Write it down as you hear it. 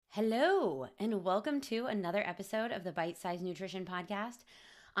Hello, and welcome to another episode of the Bite Size Nutrition Podcast.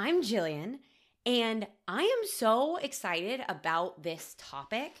 I'm Jillian, and I am so excited about this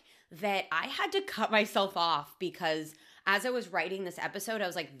topic that I had to cut myself off because as I was writing this episode, I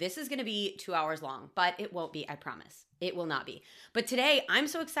was like, this is going to be 2 hours long, but it won't be, I promise. It will not be. But today, I'm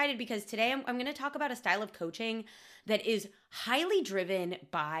so excited because today I'm going to talk about a style of coaching that is highly driven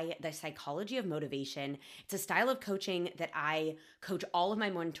by the psychology of motivation. It's a style of coaching that I coach all of my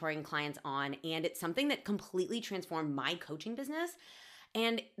mentoring clients on, and it's something that completely transformed my coaching business.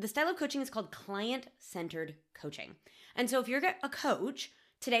 And the style of coaching is called client-centered coaching. And so if you're a coach,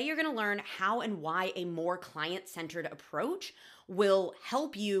 today you're going to learn how and why a more client-centered approach will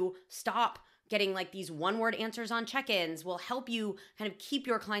help you stop getting like these one-word answers on check-ins, will help you kind of keep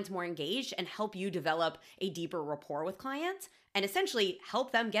your clients more engaged and help you develop a deeper rapport with clients and essentially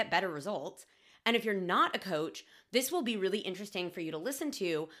help them get better results. And if you're not a coach, this will be really interesting for you to listen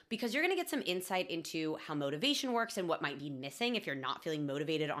to because you're going to get some insight into how motivation works and what might be missing if you're not feeling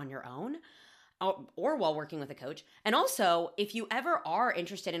motivated on your own or while working with a coach. And also, if you ever are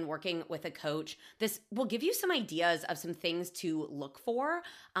interested in working with a coach, this will give you some ideas of some things to look for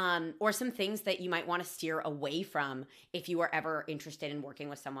or some things that you might want to steer away from if you are ever interested in working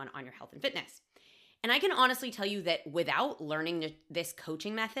with someone on your health and fitness. And I can honestly tell you that without learning this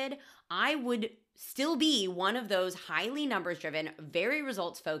coaching method, I would still be one of those highly numbers driven, very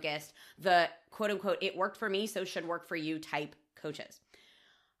results focused, the quote unquote, it worked for me, so should work for you type coaches.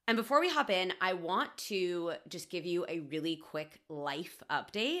 And before we hop in, I want to just give you a really quick life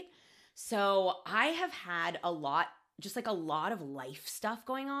update. So I have had a lot of life stuff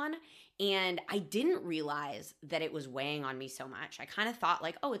going on, and I didn't realize that it was weighing on me so much. I kind of thought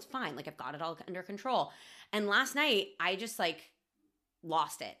like, oh, it's fine. Like I've got it all under control. And last night I just like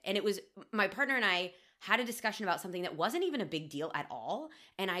lost it. And it was my partner and I had a discussion about something that wasn't even a big deal at all.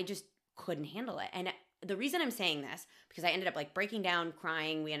 And I just couldn't handle it. And the reason I'm saying this, because I ended up like breaking down,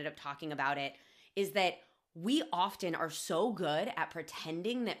 crying, we ended up talking about it, is that we often are so good at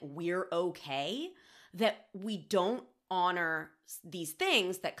pretending that we're okay that we don't honor these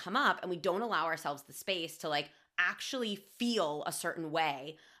things that come up and we don't allow ourselves the space to like actually feel a certain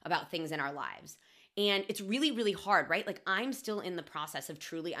way about things in our lives. And it's really, really hard, right? Like I'm still in the process of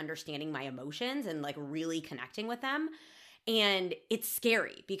truly understanding my emotions and like really connecting with them. And it's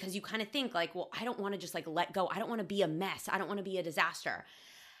scary because you kind of think like, well, I don't want to just like let go. I don't want to be a mess. I don't want to be a disaster.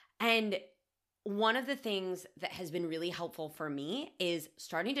 And one of the things that has been really helpful for me is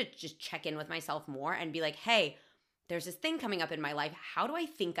starting to just check in with myself more and be like, hey, there's this thing coming up in my life. How do I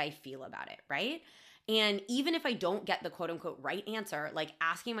think I feel about it, right? And even if I don't get the quote unquote right answer, like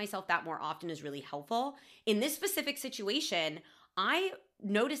asking myself that more often is really helpful. In this specific situation, I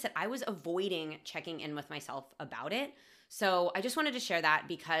noticed that I was avoiding checking in with myself about it. So I just wanted to share that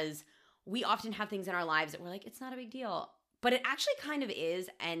because we often have things in our lives that we're like, it's not a big deal, but it actually kind of is.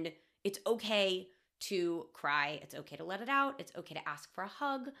 And it's okay to cry. It's okay to let it out. It's okay to ask for a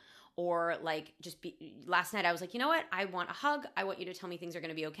hug or like last night I was like, you know what? I want a hug. I want you to tell me things are going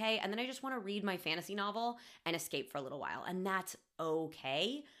to be okay. And then I just want to read my fantasy novel and escape for a little while. And that's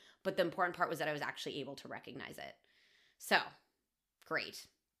okay. But the important part was that I was actually able to recognize it. So great.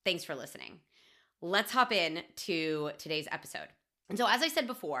 Thanks for listening. Let's hop in to today's episode. And so as I said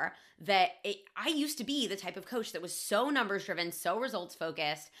before, I used to be the type of coach that was so numbers driven, so results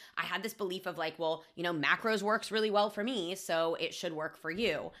focused. I had this belief of like, well, macros works really well for me, so it should work for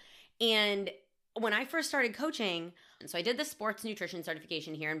you. And when I first started coaching, so I did the sports nutrition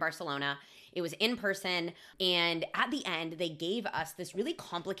certification here in Barcelona. It was in person. And at the end, they gave us this really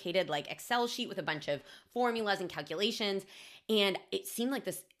complicated like Excel sheet with a bunch of formulas and calculations. And it seemed like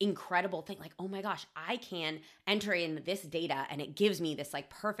this incredible thing, like, oh my gosh, I can enter in this data and it gives me this like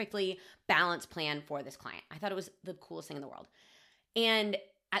perfectly balanced plan for this client. I thought it was the coolest thing in the world. And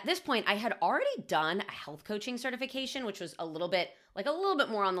at this point, I had already done a health coaching certification, which was a little bit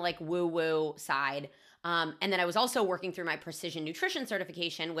more on the like woo-woo side. And then I was also working through my precision nutrition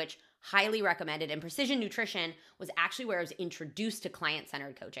certification, which highly recommended. And precision nutrition was actually where I was introduced to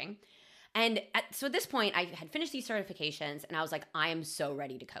client-centered coaching. And so at this point, I had finished these certifications and I was like, I am so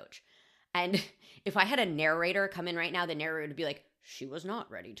ready to coach. And if I had a narrator come in right now, the narrator would be like, she was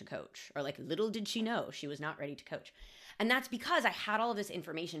not ready to coach. Or like, little did she know she was not ready to coach. And that's because I had all of this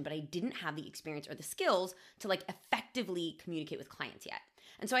information, but I didn't have the experience or the skills to like effectively communicate with clients yet.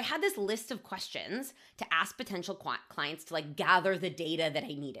 And so I had this list of questions to ask potential clients to like gather the data that I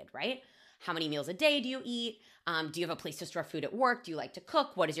needed, right? How many meals a day do you eat? Do you have a place to store food at work? Do you like to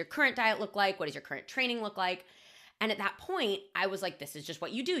cook? What does your current diet look like? What does your current training look like? And at that point, I was like, this is just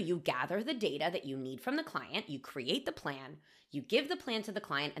what you do. You gather the data that you need from the client, you create the plan, You give the plan to the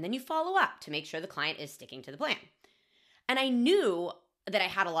client, and then you follow up to make sure the client is sticking to the plan. And I knew that I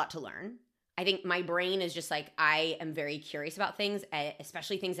had a lot to learn. I think my brain is just like, I am very curious about things,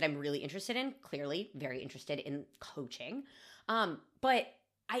 especially things that I'm really interested in. Clearly, very interested in coaching. But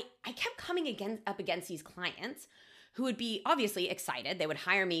I kept coming up against these clients who would be obviously excited. They would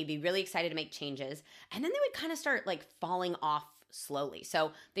hire me, be really excited to make changes. And then they would kind of start like falling off slowly.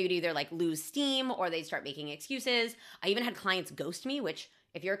 So they would either like lose steam or they'd start making excuses. I even had clients ghost me, which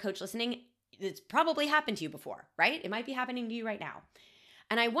if you're a coach listening, it's probably happened to you before, right? It might be happening to you right now.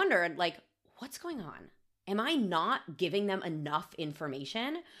 And I wondered, like, what's going on? Am I not giving them enough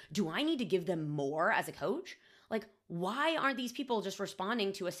information? Do I need to give them more as a coach? Like, why aren't these people just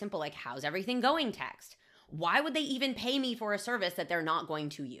responding to a simple, like, how's everything going text? Why would they even pay me for a service that they're not going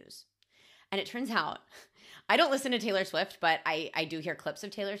to use? And it turns out, I don't listen to Taylor Swift, but I do hear clips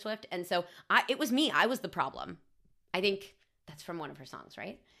of Taylor Swift. And so it was me. I was the problem. I think that's from one of her songs,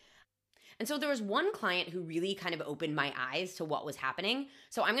 right? And so there was one client who really kind of opened my eyes to what was happening.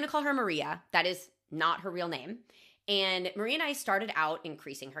 So I'm going to call her Maria. That is not her real name. And Maria and I started out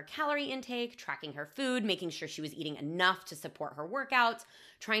increasing her calorie intake, tracking her food, making sure she was eating enough to support her workouts,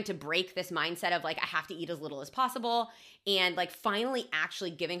 trying to break this mindset of like, I have to eat as little as possible, and like finally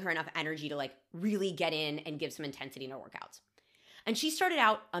actually giving her enough energy to like really get in and give some intensity in her workouts. And she started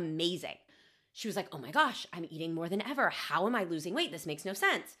out amazing. She was like, oh my gosh, I'm eating more than ever. How am I losing weight? This makes no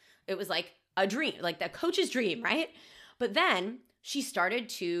sense. It was like a dream, like the coach's dream, right? But then she started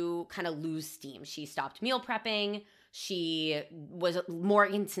to kind of lose steam. She stopped meal prepping. She was more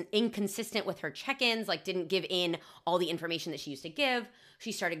inconsistent with her check-ins, like didn't give in all the information that she used to give.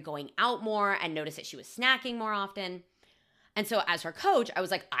 She started going out more and noticed that she was snacking more often. And so as her coach, I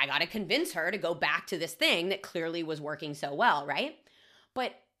was like, I got to convince her to go back to this thing that clearly was working so well, right?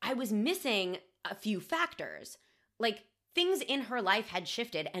 But I was missing a few factors. Like things in her life had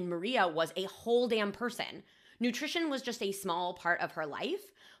shifted and Maria was a whole damn person. Nutrition was just a small part of her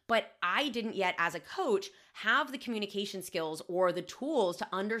life, but I didn't yet, as a coach, have the communication skills or the tools to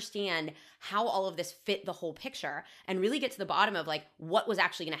understand how all of this fit the whole picture and really get to the bottom of like what was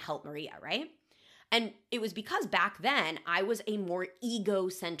actually going to help Maria, right? And it was because back then I was a more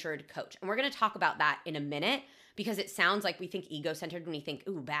ego-centered coach. And we're going to talk about that in a minute because it sounds like we think ego-centered when we think,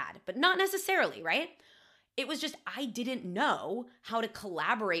 ooh, bad, but not necessarily, right? It was just I didn't know how to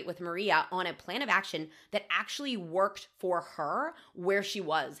collaborate with Maria on a plan of action that actually worked for her where she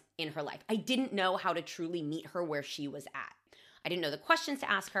was in her life. I didn't know how to truly meet her where she was at. I didn't know the questions to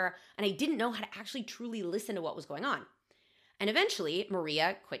ask her, and I didn't know how to actually truly listen to what was going on. And eventually,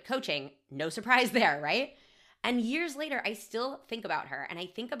 Maria quit coaching. No surprise there, right? And years later, I still think about her, and I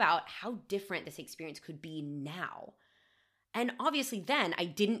think about how different this experience could be now. And obviously then, I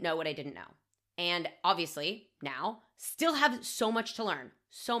didn't know what I didn't know. And obviously now still have so much to learn,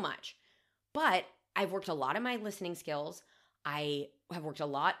 so much. But I've worked a lot on my listening skills. I have worked a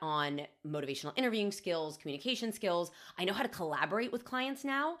lot on motivational interviewing skills, communication skills. I know how to collaborate with clients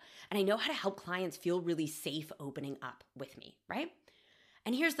now, and I know how to help clients feel really safe opening up with me, right?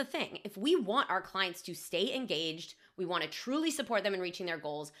 And here's the thing. If we want our clients to stay engaged, we want to truly support them in reaching their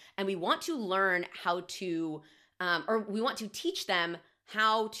goals, and we want to learn how to, or we want to teach them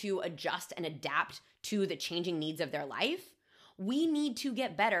how to adjust and adapt to the changing needs of their life, we need to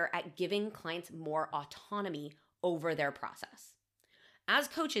get better at giving clients more autonomy over their process. As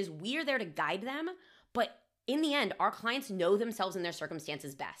coaches, we are there to guide them, but in the end, our clients know themselves and their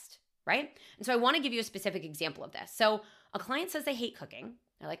circumstances best, right? And so I want to give you a specific example of this. So a client says they hate cooking.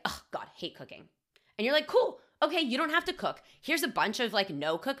 They're like, oh God, hate cooking. And you're like, cool. Okay, you don't have to cook. Here's a bunch of like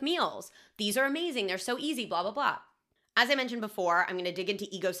no-cook meals. These are amazing. They're so easy, blah, blah, blah. As I mentioned before, I'm going to dig into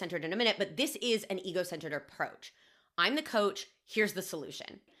ego-centered in a minute, but this is an ego-centered approach. I'm the coach, here's the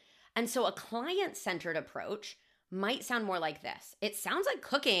solution. And so a client-centered approach might sound more like this. It sounds like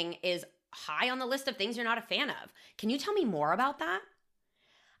cooking is high on the list of things you're not a fan of. Can you tell me more about that?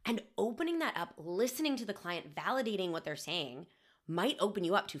 And opening that up, listening to the client, validating what they're saying might open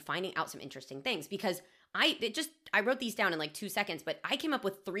you up to finding out some interesting things because I wrote these down in like 2 seconds, but I came up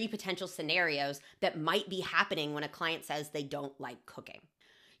with 3 potential scenarios that might be happening when a client says they don't like cooking.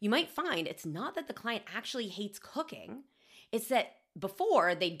 You might find it's not that the client actually hates cooking. It's that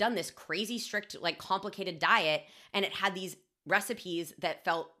before they'd done this crazy, strict, like complicated diet, and it had these recipes that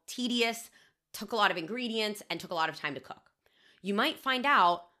felt tedious, took a lot of ingredients, and took a lot of time to cook. You might find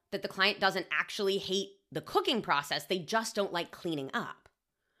out that the client doesn't actually hate the cooking process. They just don't like cleaning up.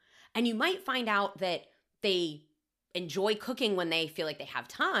 And you might find out that they enjoy cooking when they feel like they have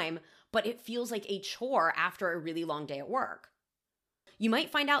time, but it feels like a chore after a really long day at work. You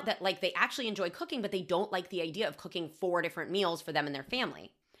might find out that like they actually enjoy cooking, but they don't like the idea of cooking 4 different meals for them and their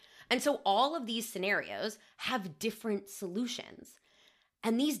family. And so all of these scenarios have different solutions.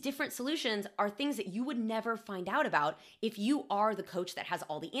 And these different solutions are things that you would never find out about if you are the coach that has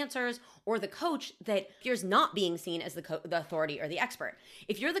all the answers, or the coach that appears not being seen as the authority or the expert.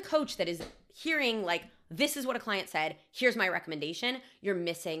 If you're the coach that is hearing like, this is what a client said, here's my recommendation, you're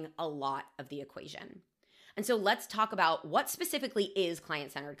missing a lot of the equation. And so let's talk about what specifically is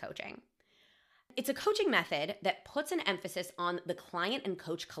client-centered coaching. It's a coaching method that puts an emphasis on the client and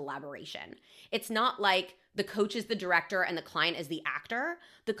coach collaboration. It's not like the coach is the director and the client is the actor.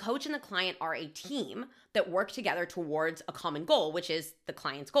 The coach and the client are a team that work together towards a common goal, which is the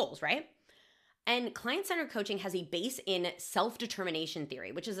client's goals, right? And client-centered coaching has a base in self-determination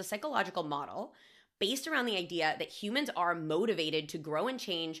theory, which is a psychological model based around the idea that humans are motivated to grow and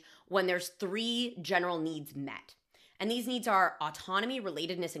change when there's 3 general needs met. And these needs are autonomy,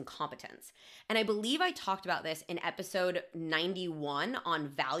 relatedness, and competence. And I believe I talked about this in episode 91 on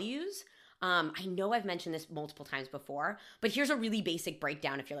values. I know I've mentioned this multiple times before, but here's a really basic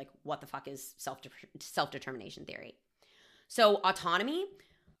breakdown if you're like, what the fuck is self-determination theory? So autonomy,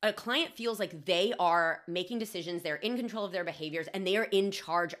 a client feels like they are making decisions, they're in control of their behaviors, and they are in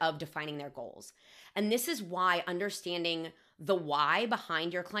charge of defining their goals. And this is why understanding the why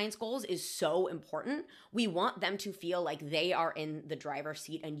behind your client's goals is so important. We want them to feel like they are in the driver's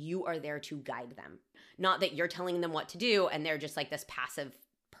seat and you are there to guide them. Not that you're telling them what to do and they're just like this passive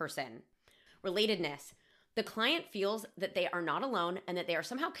person. Relatedness. The client feels that they are not alone and that they are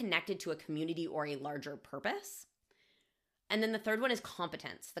somehow connected to a community or a larger purpose. And then the third one is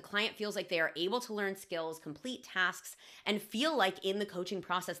competence. The client feels like they are able to learn skills, complete tasks, and feel like in the coaching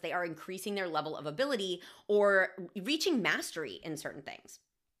process, they are increasing their level of ability or reaching mastery in certain things.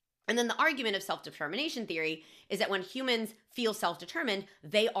 And then the argument of self-determination theory is that when humans feel self-determined,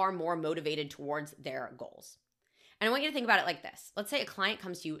 they are more motivated towards their goals. And I want you to think about it like this. Let's say a client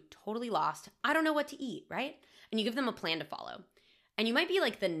comes to you totally lost. I don't know what to eat, right? And you give them a plan to follow. And you might be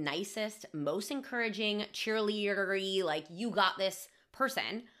like the nicest, most encouraging, cheerleadery, like you got this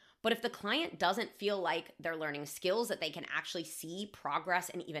person. But if the client doesn't feel like they're learning skills that they can actually see progress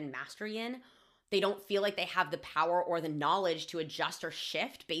and even mastery in, they don't feel like they have the power or the knowledge to adjust or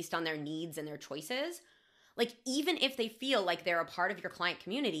shift based on their needs and their choices. Like even if they feel like they're a part of your client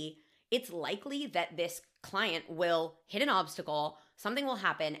community, it's likely that this client will hit an obstacle, something will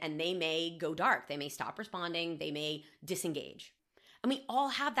happen, and they may go dark. They may stop responding. They may disengage. And we all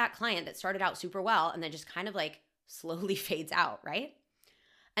have that client that started out super well and then just kind of like slowly fades out, right?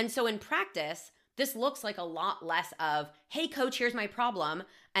 And so in practice, this looks like a lot less of, hey, coach, here's my problem.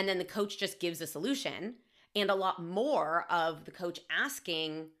 And then the coach just gives a solution, and a lot more of the coach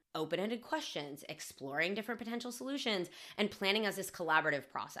asking open-ended questions, exploring different potential solutions, and planning as this collaborative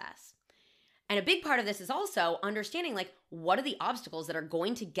process. And a big part of this is also understanding like, what are the obstacles that are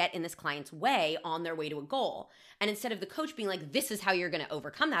going to get in this client's way on their way to a goal? And instead of the coach being like, this is how you're going to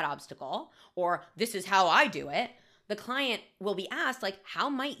overcome that obstacle, or this is how I do it, the client will be asked like, how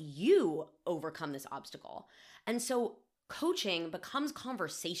might you overcome this obstacle? And so coaching becomes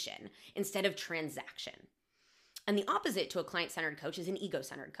conversation instead of transaction. And the opposite to a client-centered coach is an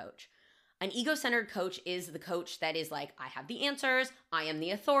ego-centered coach. An ego-centered coach is the coach that is like, I have the answers, I am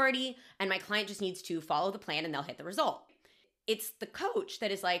the authority, and my client just needs to follow the plan and they'll hit the result. It's the coach that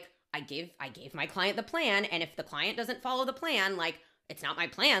is like, I gave my client the plan, and if the client doesn't follow the plan, like, it's not my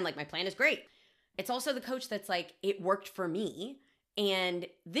plan, like my plan is great. It's also the coach that's like, it worked for me. And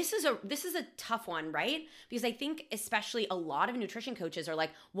this is a tough one, right? Because I think especially a lot of nutrition coaches are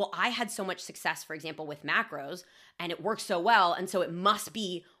like, well, I had so much success, for example, with macros, and it works so well, and so it must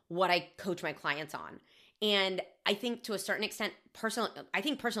be what I coach my clients on. And I think to a certain extent, personal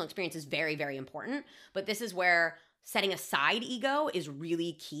experience is very, very important, but this is where setting aside ego is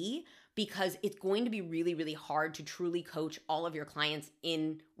really key, because it's going to be really, really hard to truly coach all of your clients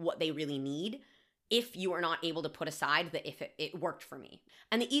in what they really need if you are not able to put aside that if it worked for me.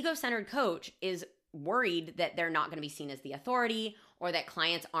 And the ego-centered coach is worried that they're not going to be seen as the authority, or that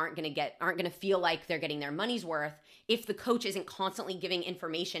clients aren't going to feel like they're getting their money's worth if the coach isn't constantly giving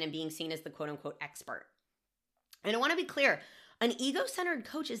information and being seen as the quote unquote expert. And I want to be clear, an ego-centered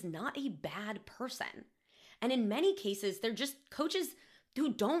coach is not a bad person. And in many cases, they're just coaches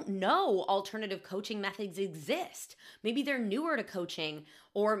who don't know alternative coaching methods exist. Maybe they're newer to coaching,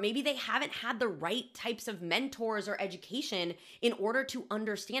 or maybe they haven't had the right types of mentors or education in order to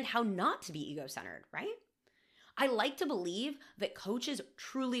understand how not to be ego-centered, right? I like to believe that coaches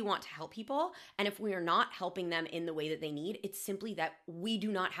truly want to help people, and if we are not helping them in the way that they need, it's simply that we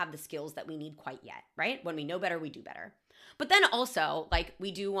do not have the skills that we need quite yet, right? When we know better, we do better. But then also, like,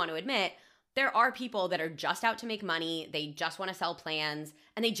 we do want to admit, there are people that are just out to make money, they just want to sell plans,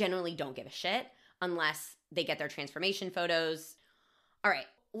 and they generally don't give a shit unless they get their transformation photos. All right,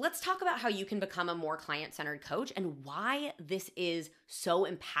 let's talk about how you can become a more client-centered coach and why this is so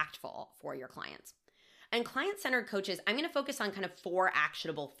impactful for your clients. And client-centered coaches, I'm going to focus on kind of 4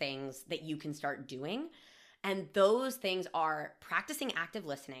 actionable things that you can start doing. And those things are practicing active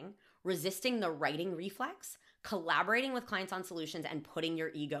listening, resisting the writing reflex, collaborating with clients on solutions, and putting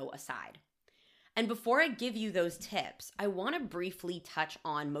your ego aside. And before I give you those tips, I want to briefly touch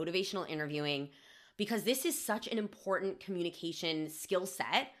on motivational interviewing because this is such an important communication skill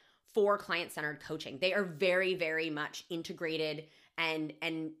set for client-centered coaching. They are very, very much integrated and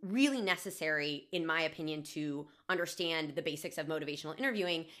really necessary, in my opinion, to understand the basics of motivational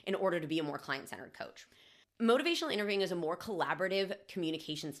interviewing in order to be a more client-centered coach. Motivational interviewing is a more collaborative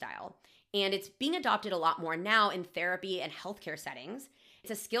communication style, and it's being adopted a lot more now in therapy and healthcare settings.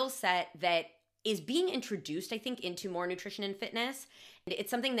 It's a skill set that is being introduced, I think, into more nutrition and fitness. It's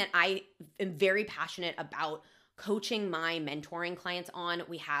something that I am very passionate about coaching my mentoring clients on.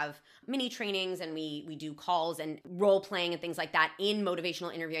 We have mini trainings and we do calls and role playing and things like that in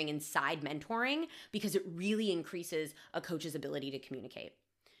motivational interviewing inside mentoring because it really increases a coach's ability to communicate.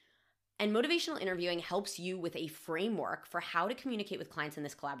 And motivational interviewing helps you with a framework for how to communicate with clients in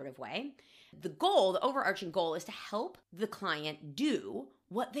this collaborative way. The goal, the overarching goal, is to help the client do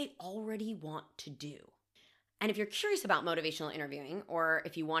what they already want to do. And if you're curious about motivational interviewing, or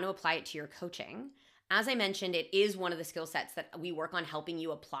if you want to apply it to your coaching, as I mentioned, it is one of the skill sets that we work on helping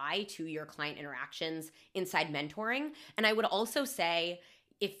you apply to your client interactions inside mentoring. And I would also say,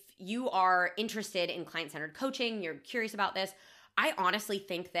 if you are interested in client-centered coaching, you're curious about this, I honestly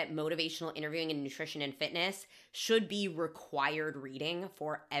think that motivational interviewing in nutrition and fitness should be required reading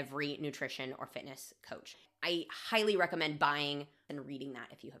for every nutrition or fitness coach. I highly recommend buying and reading that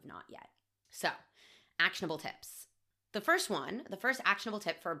if you have not yet. So, actionable tips. The first actionable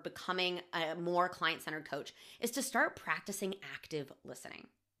tip for becoming a more client-centered coach is to start practicing active listening.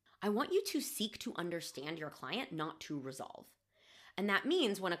 I want you to seek to understand your client, not to resolve. And that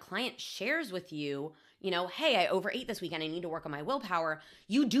means when a client shares with you, hey, I overate this weekend, I need to work on my willpower,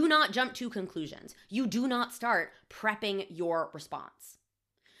 you do not jump to conclusions. You do not start prepping your response.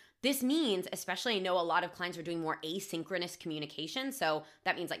 This means, especially I know a lot of clients are doing more asynchronous communication. So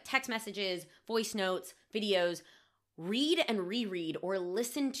that means like text messages, voice notes, videos. Read and reread or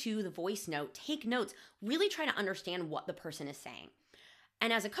listen to the voice note, take notes, really try to understand what the person is saying.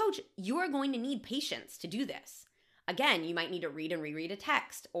 And as a coach, you are going to need patience to do this. Again, you might need to read and reread a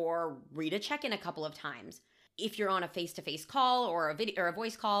text or read a check-in a couple of times. If you're on a face-to-face call or a video or a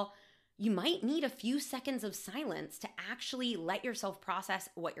voice call, you might need a few seconds of silence to actually let yourself process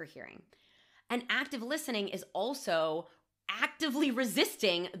what you're hearing. And active listening is also actively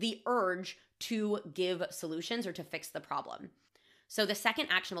resisting the urge to give solutions or to fix the problem. So the second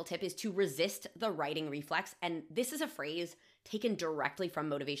actionable tip is to resist the writing reflex. And this is a phrase taken directly from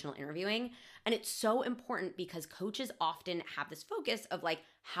motivational interviewing. And it's so important because coaches often have this focus of like,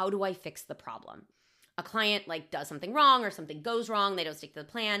 how do I fix the problem? A client like does something wrong or something goes wrong, they don't stick to the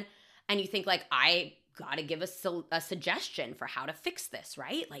plan. And you think like, I gotta give a suggestion for how to fix this,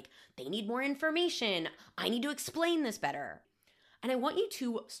 right? Like they need more information. I need to explain this better. And I want you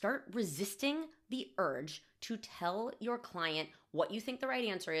to start resisting the urge to tell your client what you think the right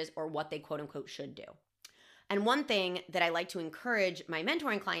answer is or what they quote unquote should do. And one thing that I like to encourage my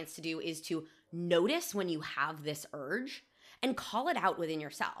mentoring clients to do is to notice when you have this urge and call it out within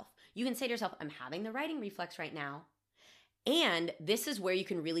yourself. You can say to yourself, I'm having the writing reflex right now. And this is where you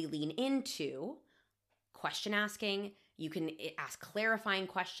can really lean into question asking. You can ask clarifying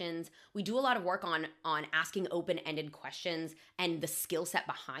questions. We do a lot of work on asking open-ended questions and the skill set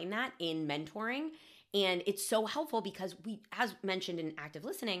behind that in mentoring. And it's so helpful because we, as mentioned in active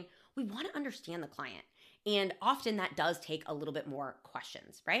listening, we want to understand the client. And often that does take a little bit more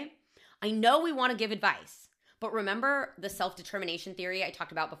questions, right? I know we want to give advice, but remember the self-determination theory I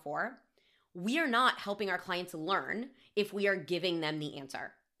talked about before? We are not helping our clients learn if we are giving them the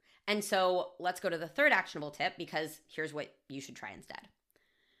answer. And so let's go to the third actionable tip because here's what you should try instead.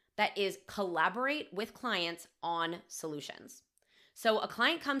 That is collaborate with clients on solutions. So a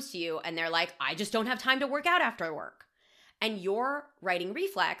client comes to you and they're like, I just don't have time to work out after work. And your writing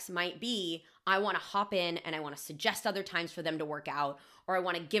reflex might be, I want to hop in and I want to suggest other times for them to work out, or I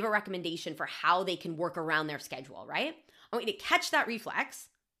want to give a recommendation for how they can work around their schedule, right? I want you to catch that reflex,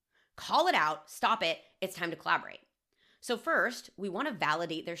 call it out, stop it, it's time to collaborate. So first, we want to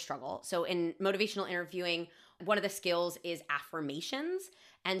validate their struggle. So in motivational interviewing, one of the skills is affirmations.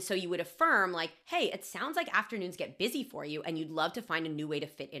 And so you would affirm like, hey, it sounds like afternoons get busy for you and you'd love to find a new way to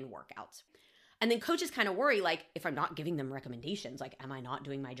fit in workouts. And then coaches kind of worry like, if I'm not giving them recommendations, like, am I not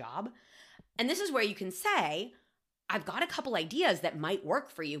doing my job? And this is where you can say, I've got a couple ideas that might work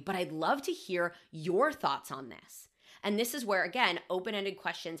for you, but I'd love to hear your thoughts on this. And this is where, again, open-ended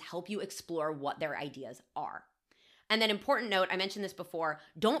questions help you explore what their ideas are. And then important note, I mentioned this before,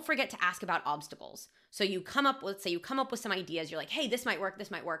 don't forget to ask about obstacles. So you come up with, say you come up with some ideas, you're like, hey, this might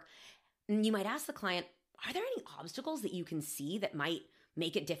work. And you might ask the client, are there any obstacles that you can see that might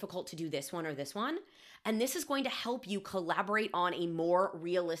make it difficult to do this one or this one? And this is going to help you collaborate on a more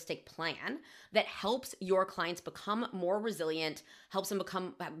realistic plan that helps your clients become more resilient, helps them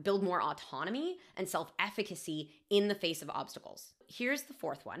build more autonomy and self-efficacy in the face of obstacles. Here's the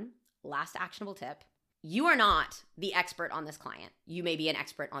fourth one, last actionable tip. You are not the expert on this client. You may be an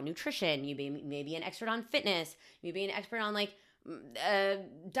expert on nutrition. You may be an expert on fitness. You may be an expert on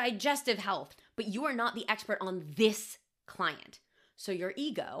digestive health, but you are not the expert on this client. So your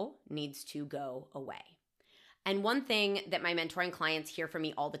ego needs to go away. And one thing that my mentoring clients hear from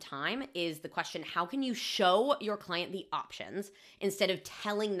me all the time is the question, how can you show your client the options instead of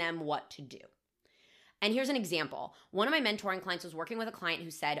telling them what to do? And here's an example. One of my mentoring clients was working with a client who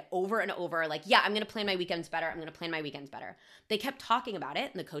said over and over, like, yeah, I'm going to plan my weekends better. They kept talking about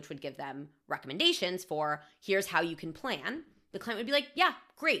it, and the coach would give them recommendations for, here's how you can plan. The client would be like, yeah,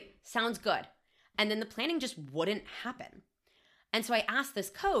 great, sounds good. And then the planning just wouldn't happen. And so I asked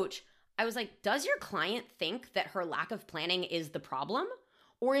this coach, I was like, does your client think that her lack of planning is the problem?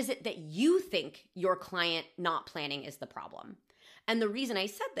 Or is it that you think your client not planning is the problem? And the reason I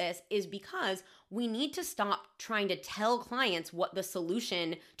said this is because we need to stop trying to tell clients what the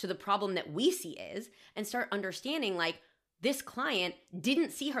solution to the problem that we see is and start understanding like this client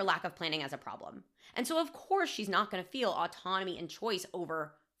didn't see her lack of planning as a problem. And so of course she's not going to feel autonomy and choice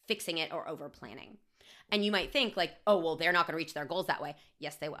over fixing it or over planning. And you might think like, oh, well, they're not going to reach their goals that way.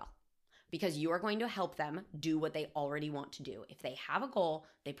 Yes, they will. Because you are going to help them do what they already want to do. If they have a goal,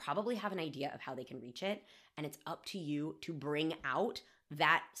 they probably have an idea of how they can reach it. And it's up to you to bring out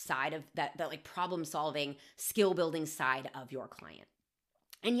that side of that like problem solving, skill building side of your client.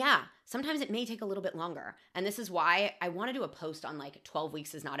 And yeah, sometimes it may take a little bit longer. And this is why I want to do a post on like 12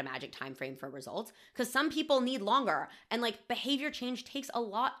 weeks is not a magic time frame for results, because some people need longer and like behavior change takes a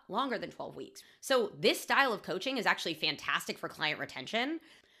lot longer than 12 weeks. So this style of coaching is actually fantastic for client retention.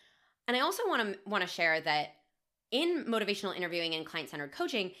 And I also want to share that in motivational interviewing and client-centered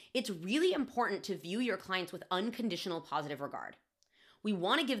coaching, it's really important to view your clients with unconditional positive regard. We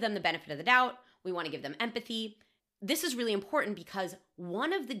want to give them the benefit of the doubt. We want to give them empathy. This is really important because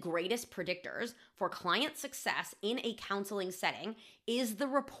one of the greatest predictors for client success in a counseling setting is the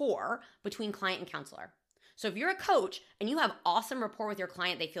rapport between client and counselor. So if you're a coach and you have awesome rapport with your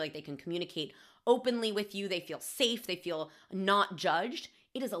client, they feel like they can communicate openly with you, they feel safe, they feel not judged,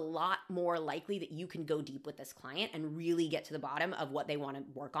 it is a lot more likely that you can go deep with this client and really get to the bottom of what they want to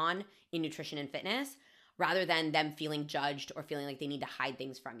work on in nutrition and fitness, rather than them feeling judged or feeling like they need to hide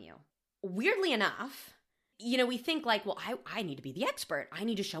things from you. Weirdly enough, we think like, well, I need to be the expert. I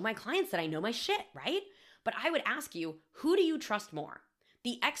need to show my clients that I know my shit, right? But I would ask you, who do you trust more?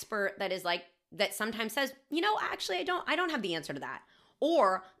 The expert that is like, that sometimes says, actually, I don't have the answer to that.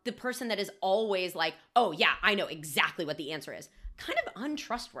 Or the person that is always like, oh yeah, I know exactly what the answer is. Kind of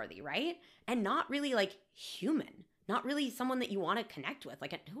untrustworthy, right? And not really like human, not really someone that you want to connect with.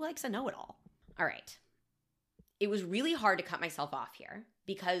 Like, who likes a know-it-all? All right. It was really hard to cut myself off here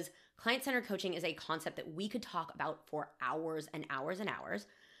because client-centered coaching is a concept that we could talk about for hours and hours and hours.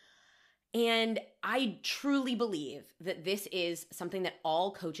 And I truly believe that this is something that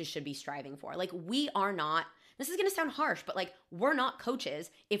all coaches should be striving for. Like, we are not, this is going to sound harsh, but like, we're not coaches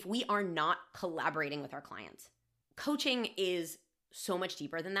if we are not collaborating with our clients. Coaching is so much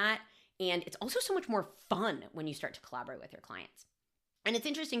deeper than that. And it's also so much more fun when you start to collaborate with your clients. And it's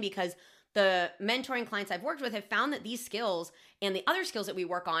interesting because the mentoring clients I've worked with have found that these skills and the other skills that we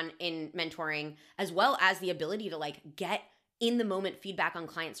work on in mentoring, as well as the ability to like get in the moment feedback on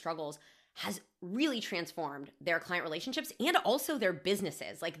client struggles, has really transformed their client relationships and also their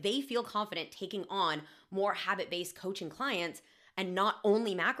businesses. Like, they feel confident taking on more habit-based coaching clients and not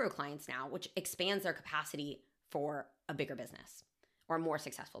only macro clients now, which expands their capacity for a bigger business or a more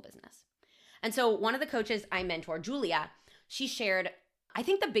successful business. And so one of the coaches I mentor, Julia, she shared, I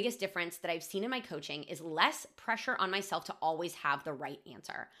think the biggest difference that I've seen in my coaching is less pressure on myself to always have the right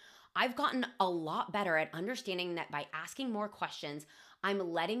answer. I've gotten a lot better at understanding that by asking more questions,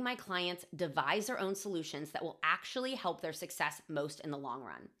 I'm letting my clients devise their own solutions that will actually help their success most in the long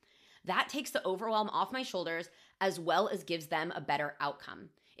run. That takes the overwhelm off my shoulders as well as gives them a better outcome.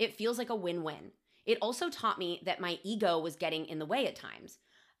 It feels like a win-win. It also taught me that my ego was getting in the way at times.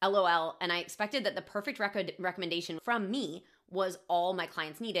 LOL, and I expected that the perfect recommendation from me was all my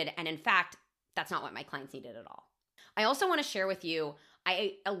clients needed, and in fact, that's not what my clients needed at all. I also want to share with you,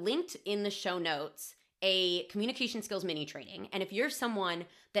 I linked in the show notes a communication skills mini training. And if you're someone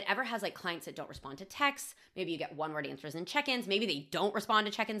that ever has like clients that don't respond to texts, maybe you get one-word answers in check-ins, maybe they don't respond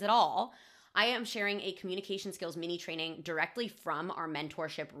to check-ins at all, I am sharing a communication skills mini training directly from our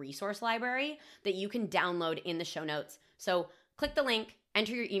mentorship resource library that you can download in the show notes. So click the link,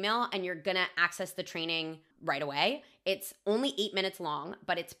 enter your email, and you're gonna access the training right away. It's only 8 minutes long,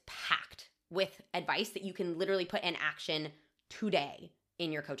 but it's packed with advice that you can literally put in action today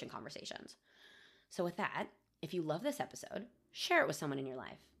in your coaching conversations. So with that, if you love this episode, share it with someone in your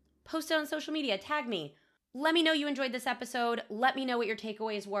life. Post it on social media, tag me. Let me know you enjoyed this episode. Let me know what your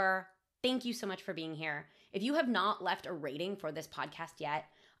takeaways were. Thank you so much for being here. If you have not left a rating for this podcast yet,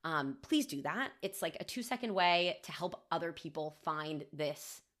 please do that. It's like a 2-second way to help other people find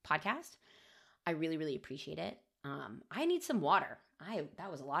this podcast. I really, really appreciate it. I need some water.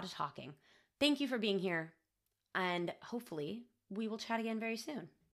 That was a lot of talking. Thank you for being here. And hopefully we will chat again very soon.